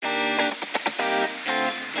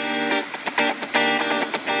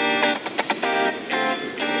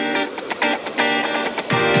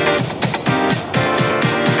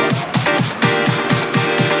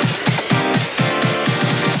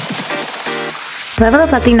Level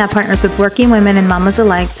Up Latina partners with working women and mamas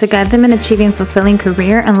alike to guide them in achieving fulfilling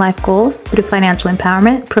career and life goals through financial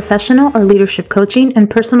empowerment, professional or leadership coaching, and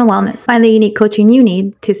personal wellness. Find the unique coaching you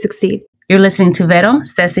need to succeed. You're listening to Vero,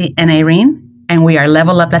 Ceci, and Irene, and we are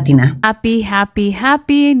Level Up Latina.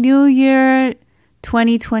 Happy New Year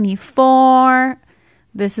 2024.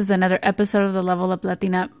 This is another episode of the Level Up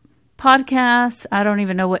Latina podcast. I don't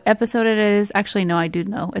even know what episode it is. Actually, no, I do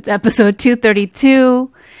know. It's episode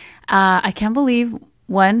 232. I can't believe,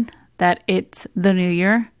 one, that it's the new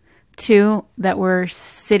year. Two, that we're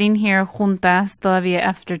sitting here juntas todavía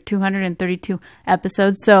after 232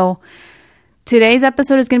 episodes. So today's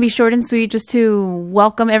episode is going to be short and sweet, just to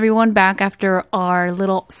welcome everyone back after our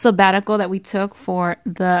little sabbatical that we took for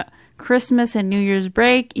the Christmas and New Year's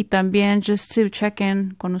break. Y también just to check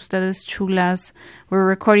in con ustedes chulas. We're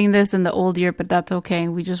recording this in the old year, but that's okay.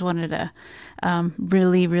 We just wanted to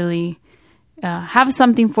really have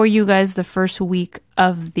something for you guys the first week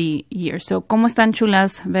of the year. So, ¿cómo están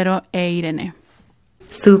chulas, Vero e Irene?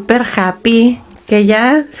 Super happy que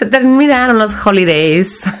ya se terminaron los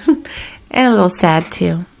holidays. And a little sad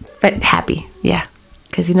too, but happy, yeah.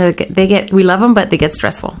 Because, you know, we love them, but they get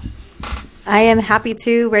stressful. I am happy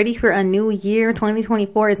too, ready for a new year.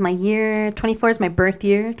 2024 is my year. 24 is my birth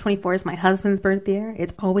year. 24 is my husband's birth year.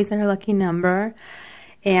 It's always our lucky number.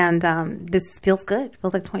 And this feels good.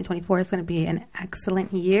 Feels like 2024 is going to be an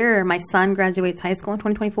excellent year. My son graduates high school in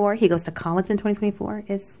 2024. He goes to college in 2024.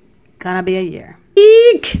 It's going to be a year.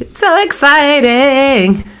 Eek! So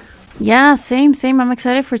exciting. Yeah, same. I'm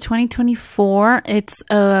excited for 2024. It's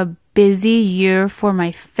a busy year for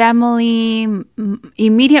my family,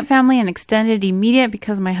 immediate family and extended immediate,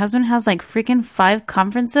 because my husband has like freaking 5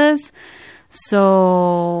 conferences.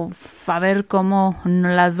 So, a ver cómo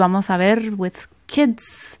las vamos a ver with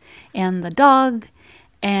kids and the dog.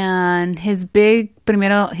 And his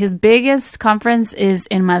biggest conference is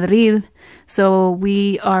in Madrid. So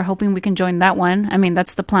we are hoping we can join that one. I mean,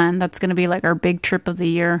 that's the plan. That's going to be like our big trip of the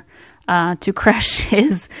year, to crash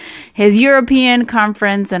his European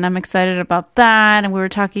conference. And I'm excited about that. And we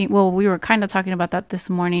were kind of talking about that this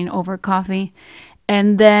morning over coffee.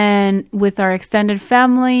 And then with our extended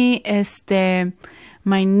family,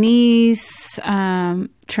 my niece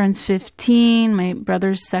turns 15, my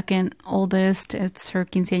brother's second oldest. It's her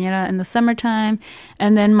quinceañera in the summertime.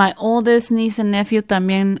 And then my oldest niece and nephew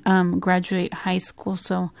también graduate high school.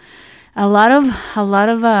 So a lot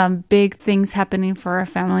of big things happening for our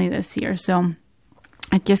family this year. So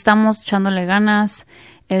aquí estamos echándole ganas.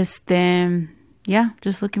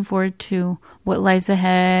 Just looking forward to what lies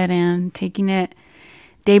ahead and taking it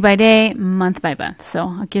day by day, month by month. So,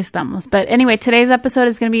 aquí estamos. But anyway, today's episode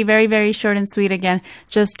is going to be very, very short and sweet again,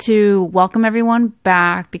 just to welcome everyone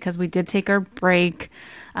back, because we did take our break,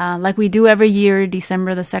 like we do every year,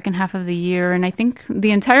 December, the second half of the year. And I think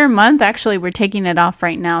the entire month, actually, we're taking it off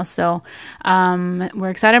right now. So,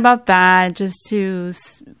 we're excited about that, just to,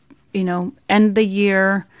 end the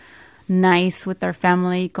year nice with our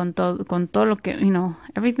family, con todo lo que,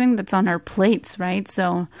 everything that's on our plates, right?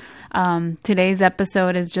 So, today's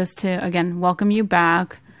episode is just to, again, welcome you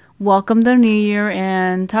back, welcome the new year,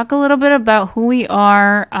 and talk a little bit about who we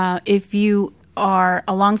are. If you are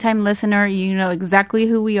a longtime listener, you know exactly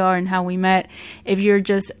who we are and how we met. If you're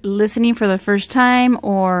just listening for the first time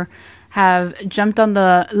or have jumped on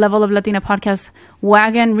the Level Up Latina podcast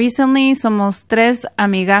wagon recently, somos tres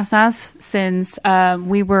amigasas since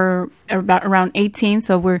we were around 18.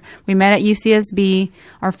 So we met at UCSB,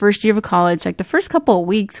 our first year of college. Like the first couple of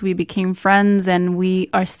weeks, we became friends, and we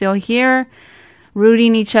are still here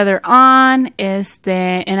rooting each other on.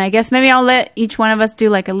 And I guess maybe I'll let each one of us do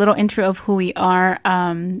like a little intro of who we are.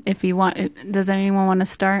 If you want, does anyone want to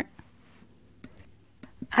start?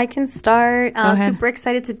 I can start. Super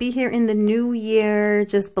excited to be here in the new year.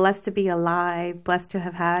 Just blessed to be alive. Blessed to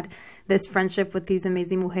have had this friendship with these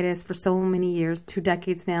amazing mujeres for so many years, 2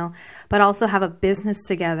 decades now. But also have a business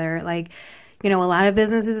together. Like, a lot of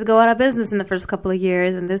businesses go out of business in the first couple of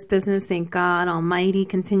years. And this business, thank God Almighty,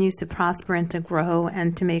 continues to prosper and to grow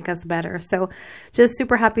and to make us better. So just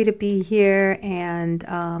super happy to be here. And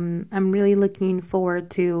I'm really looking forward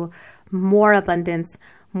to more abundance,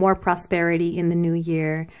 more prosperity in the new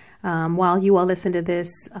year. While you all listen to this,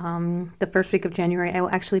 the first week of January, I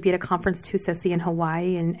will actually be at a conference too, Ceci, in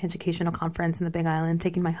Hawaii, an educational conference in the Big Island,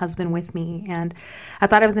 taking my husband with me. And I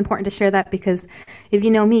thought it was important to share that because if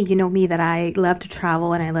you know me that I love to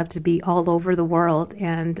travel and I love to be all over the world.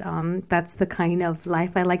 And that's the kind of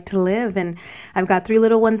life I like to live. And I've got 3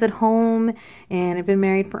 little ones at home, and I've been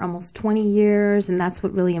married for almost 20 years. And that's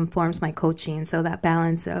what really informs my coaching. So that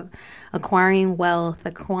balance of acquiring wealth,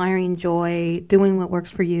 acquiring joy, doing what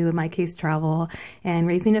works for you, in my case, travel and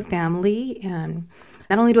raising a family. And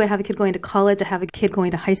not only do I have a kid going to college, I have a kid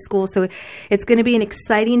going to high school. So it's going to be an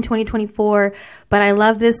exciting 2024. But I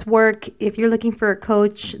love this work. If you're looking for a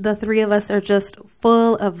coach, the three of us are just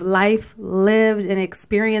full of life lived and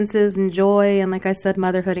experiences and joy. And like I said,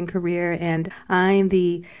 motherhood and career. And I'm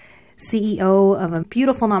the CEO of a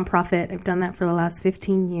beautiful nonprofit. I've done that for the last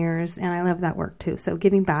 15 years, and I love that work too. So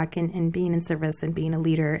giving back and being in service and being a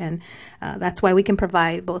leader. And that's why we can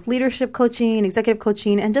provide both leadership coaching, executive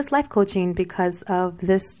coaching, and just life coaching because of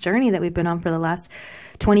this journey that we've been on for the last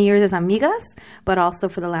 20 years as amigas, but also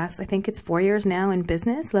for the last, I think it's 4 years now in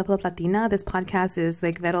business, Level Up Latina. This podcast is,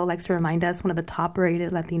 like Vero likes to remind us, one of the top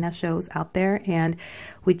rated Latina shows out there. And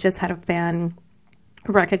we just had a fan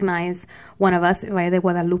recognize one of us, Valle de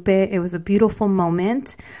Guadalupe. It was a beautiful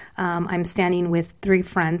moment. I'm standing with three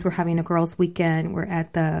friends. We're having a girls' weekend. We're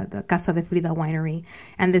at the Casa de Frida winery,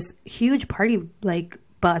 and this huge party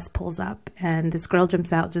bus pulls up, and this girl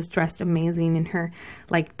jumps out just dressed amazing in her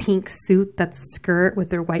pink suit that's a skirt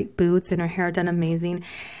with her white boots and her hair done amazing.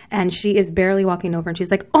 And she is barely walking over, and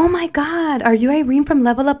she's like, "Oh my God, are you Irene from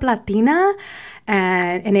Level Up Latina?"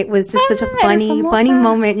 And it was just such a funny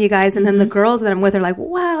moment, you guys. And then the girls that I'm with are like,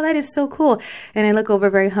 "Wow, that is so cool." And I look over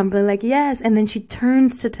very humbly like, "Yes." And then she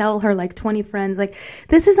turns to tell her 20 friends,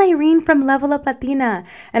 "This is Irene from Level Up Latina."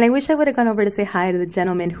 And I wish I would have gone over to say hi to the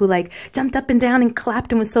gentleman who jumped up and down and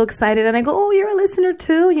clapped and was so excited. And I go, "Oh, you're a listener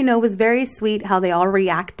too." It was very sweet how they all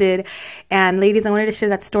reacted. And ladies, I wanted to share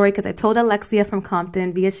that story because I told Alexia from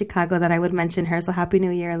Compton via Chicago that I would mention her. So Happy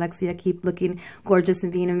New Year, Alexia. Keep looking gorgeous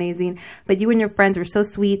and being amazing. But you and your friends were so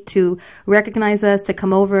sweet to recognize us, to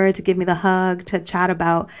come over, to give me the hug, to chat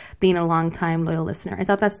about being a long-time loyal listener. I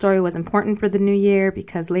thought that story was important for the new year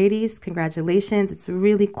because, ladies, congratulations. It's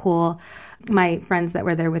really cool. My friends that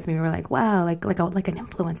were there with me were like, "Wow, like an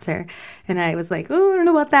influencer." And I was like, "Oh, I don't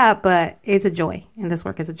know about that," but it's a joy. And this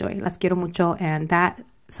work is a joy. Las quiero mucho. And that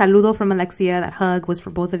saludo from Alexia, that hug was for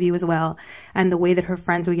both of you as well. And the way that her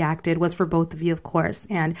friends reacted was for both of you, of course.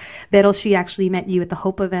 And Vero, she actually met you at the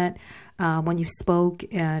Hope event when you spoke,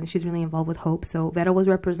 and she's really involved with Hope. So Vero was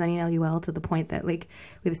representing LUL to the point that we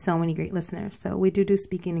have so many great listeners. So we do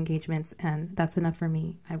speaking engagements, and that's enough for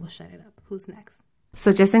me. I will shut it up. Who's next?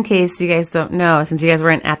 So just in case you guys don't know, since you guys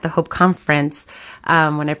weren't at the Hope Conference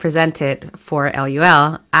when I presented for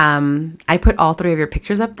LUL, I put all three of your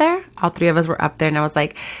pictures up there. All three of us were up there, and I was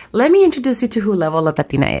like, "Let me introduce you to who Level Up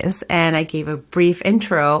Latina is." And I gave a brief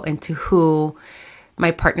intro into who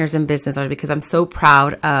my partners in business are because I'm so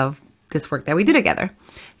proud of this work that we do together.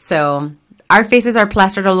 So our faces are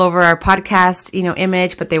plastered all over our podcast,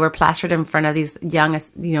 image, but they were plastered in front of these young,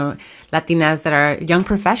 Latinas that are young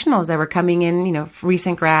professionals that were coming in,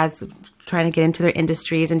 recent grads, trying to get into their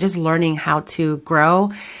industries and just learning how to grow,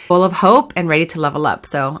 full of hope and ready to level up.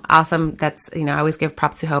 So awesome. That's, I always give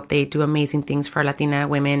props to Hope. They do amazing things for Latina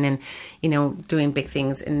women and, doing big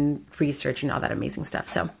things in research and all that amazing stuff.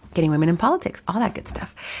 So getting women in politics, all that good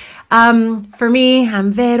stuff. For me,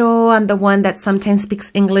 I'm Vero. I'm the one that sometimes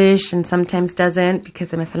speaks English and sometimes doesn't because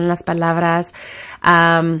se me salen las palabras.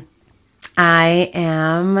 I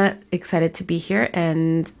am excited to be here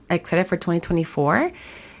and excited for 2024.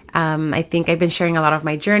 I think I've been sharing a lot of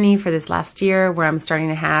my journey for this last year where I'm starting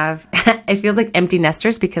to have, it feels like empty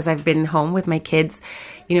nesters because I've been home with my kids,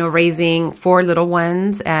 raising 4 little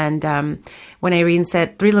ones. And when Irene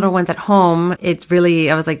said 3 little ones at home, it's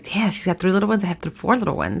really, I was like, yeah, she's got 3 little ones. I have 4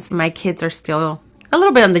 little ones. My kids are still a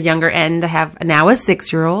little bit on the younger end. I have now a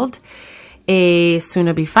 6-year-old, a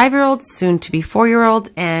soon-to-be 5-year-old, soon-to-be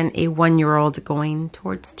 4-year-old, and a 1-year-old going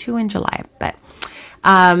towards 2 in July. But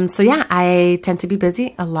so yeah, I tend to be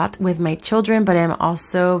busy a lot with my children, but I'm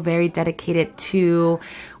also very dedicated to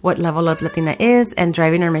what Level Up Latina is and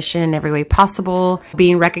driving our mission in every way possible.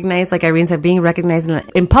 Being recognized, like Irene said, being recognized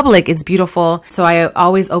in public is beautiful. So I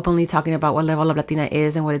always openly talking about what Level Up Latina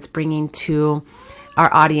is and what it's bringing to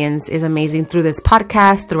our audience is amazing through this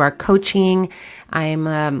podcast, through our coaching. I'm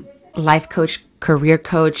a life coach, career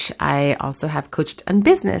coach. I also have coached on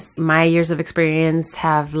business. My years of experience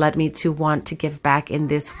have led me to want to give back in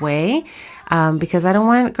this way because I don't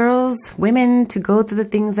want women to go through the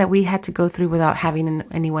things that we had to go through without having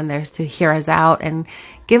anyone there to hear us out and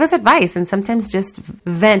give us advice and sometimes just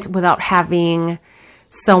vent without having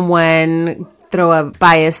someone throw a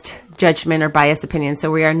biased judgment or biased opinion. So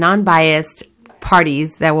we are non-biased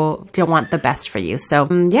parties that will want the best for you. So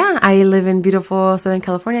yeah, I live in beautiful Southern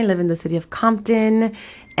California. I live in the city of Compton,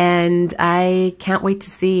 and I can't wait to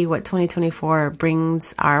see what 2024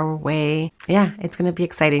 brings our way. Yeah, it's going to be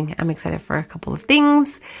exciting. I'm excited for a couple of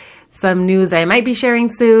things, some news I might be sharing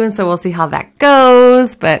soon. So we'll see how that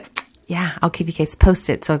goes. But yeah, I'll keep you guys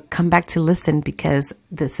posted. So come back to listen because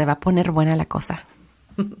se va a poner buena la cosa.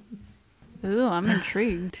 Ooh, I'm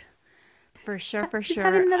intrigued. For sure. She's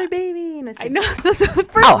having another baby. I know.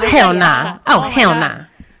 Oh, hell nah. Oh, hell nah.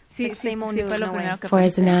 Sí, same old news, no way. Four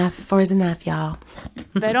is enough, y'all.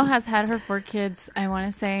 Vero has had her 4 kids, I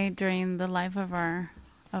want to say, during the life of our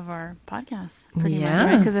podcast, pretty much,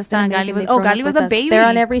 right? Because Gali was a baby. They're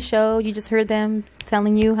on every show. You just heard them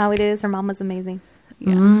telling you how it is. Her mama's amazing.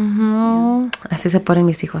 Yeah. Mm-hmm. Así se ponen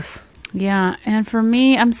mis hijos. Yeah, and for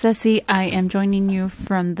me, I'm Ceci. I am joining you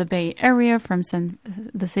from the Bay Area, from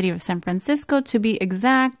the city of San Francisco, to be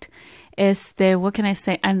exact. What can I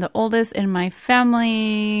say? I'm the oldest in my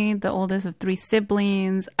family, the oldest of 3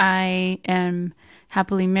 siblings. I am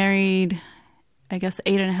happily married, I guess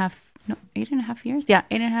 8.5 years? Yeah,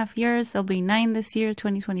 8.5 years. It'll be 9 this year,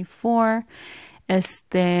 2024.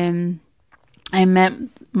 I met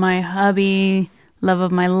my hubby, love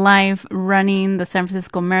of my life, running the San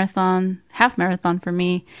Francisco Marathon, half marathon for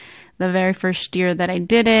me, the very first year that I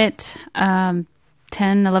did it, 10,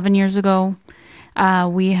 11 years ago.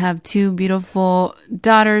 We have 2 beautiful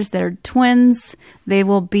daughters. They're twins. They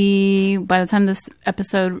will be, by the time this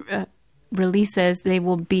episode releases, they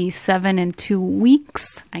will be 7 and 2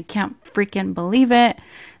 weeks. I can't freaking believe it.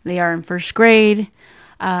 They are in 1st grade.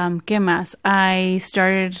 ¿Qué más? I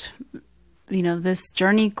started, this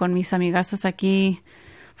journey con mis amigasas aquí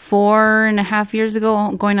 4.5 years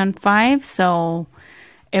ago, going on 5. So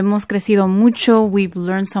hemos crecido mucho. We've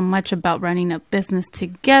learned so much about running a business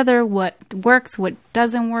together, what works, what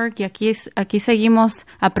doesn't work. Y aquí seguimos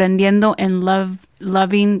aprendiendo and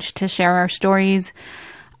loving to share our stories.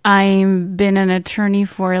 I've been an attorney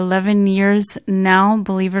for 11 years now,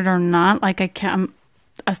 believe it or not. Like I can't,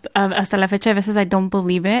 hasta la fecha, a veces I don't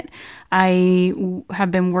believe it. I have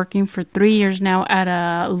been working for 3 years now at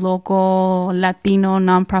a local Latino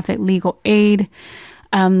nonprofit legal aid.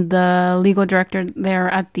 I'm the legal director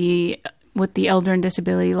there with the Elder and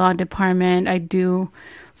Disability Law Department. I do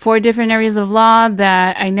 4 different areas of law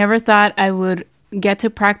that I never thought I would get to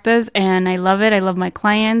practice, and I love it. I love my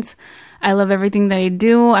clients. I love everything that I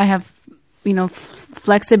do. I have,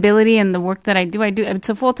 flexibility in the work that I do. It's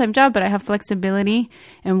a full-time job, but I have flexibility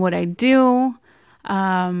in what I do.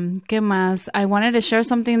 ¿Qué más? I wanted to share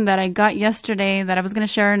something that I got yesterday that I was going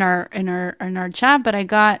to share in our chat, but I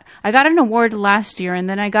got an award last year, and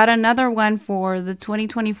then I got another one for the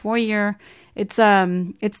 2024 year. It's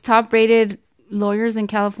top rated lawyers in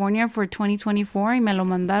California for 2024, y me lo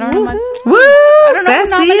mandaron. Woo! I don't know who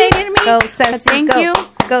nominated me. Go, Ceci, thank you.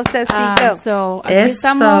 Go, Ceci, go. So, aquí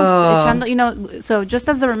estamos echando, so just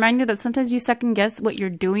as a reminder that sometimes you second guess what you're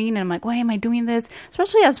doing, and I'm like, why am I doing this?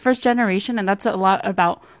 Especially as first generation, and that's a lot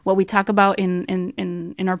about what we talk about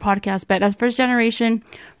in our podcast. But as first generation,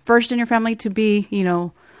 first in your family to be,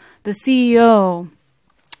 the CEO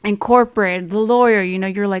in corporate, the lawyer,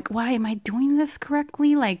 you're like, why am I doing this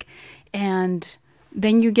correctly? And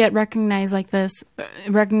then you get recognized like this,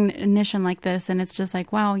 recognition like this, and it's just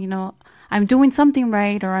like, wow, I'm doing something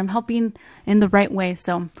right, or I'm helping in the right way.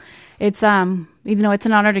 So it's it's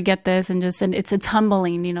an honor to get this, and it's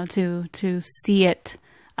humbling, to see it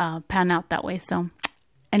pan out that way. So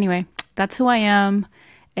anyway, that's who I am.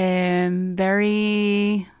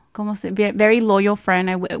 Very loyal friend,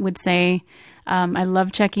 I would say. I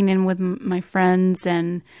love checking in with my friends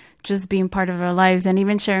and just being part of our lives, and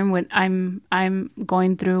even sharing what I'm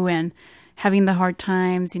going through and having the hard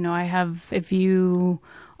times. If you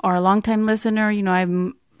are a longtime listener,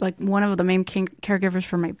 I'm like one of the main caregivers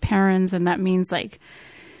for my parents, and that means like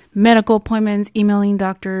medical appointments, emailing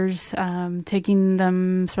doctors, taking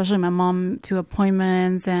them, especially my mom, to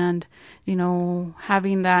appointments, and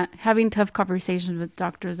having tough conversations with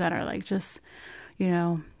doctors that are like just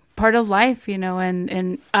part of life,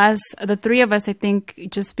 and us, the 3 of us, I think,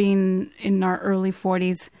 just being in our early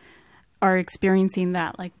 40s, are experiencing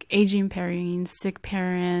that, like aging parents, sick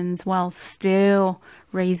parents, while still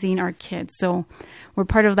raising our kids. So we're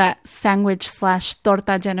part of that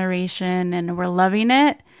sandwich/torta generation, and we're loving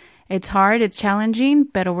it. It's hard, it's challenging,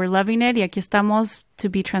 but we're loving it. Y aquí estamos to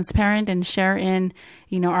be transparent and share in,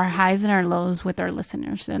 our highs and our lows with our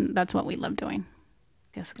listeners, and that's what we love doing.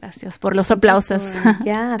 Gracias por los aplausos.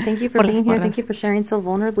 Yeah, thank you for being here. Thank you for sharing so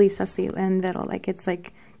vulnerably, Ceci and Vero. It's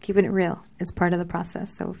like keeping it real is part of the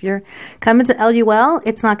process. So if you're coming to LUL,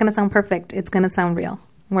 it's not going to sound perfect. It's going to sound real.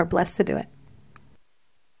 We're blessed to do it.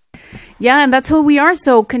 Yeah, and that's who we are.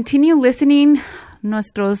 So continue listening.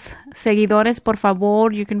 Nuestros seguidores, por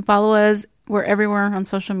favor. You can follow us. We're everywhere on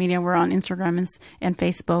social media. We're on Instagram and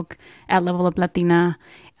Facebook at Level Up Latina.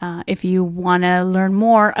 If you want to learn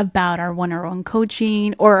more about our one-on-one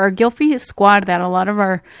coaching or our guilt-free squad that a lot of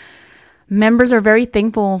our members are very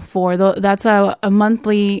thankful for. That's a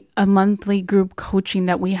monthly group coaching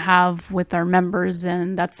that we have with our members,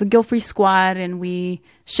 and that's the Guilt Free Squad, and we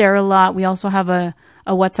share a lot. We also have a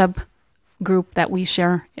WhatsApp group that we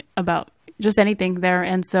share about just anything there.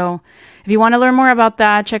 And so if you want to learn more about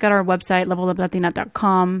that, check out our website,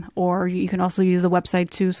 leveluplatina.com, or you can also use the website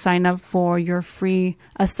to sign up for your free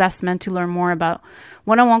assessment to learn more about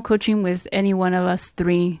one-on-one coaching with any one of us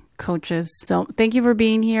 3 coaches. So thank you for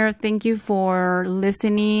being here. Thank you for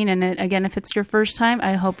listening. And again, if it's your first time,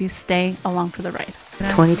 I hope you stay along for the ride.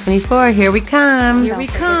 2024, here we come. Here we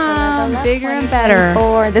come, bigger and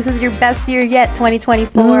better. This is your best year yet,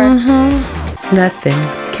 2024. Nothing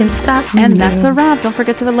can stop me. And that's a wrap. Don't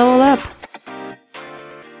forget to level up.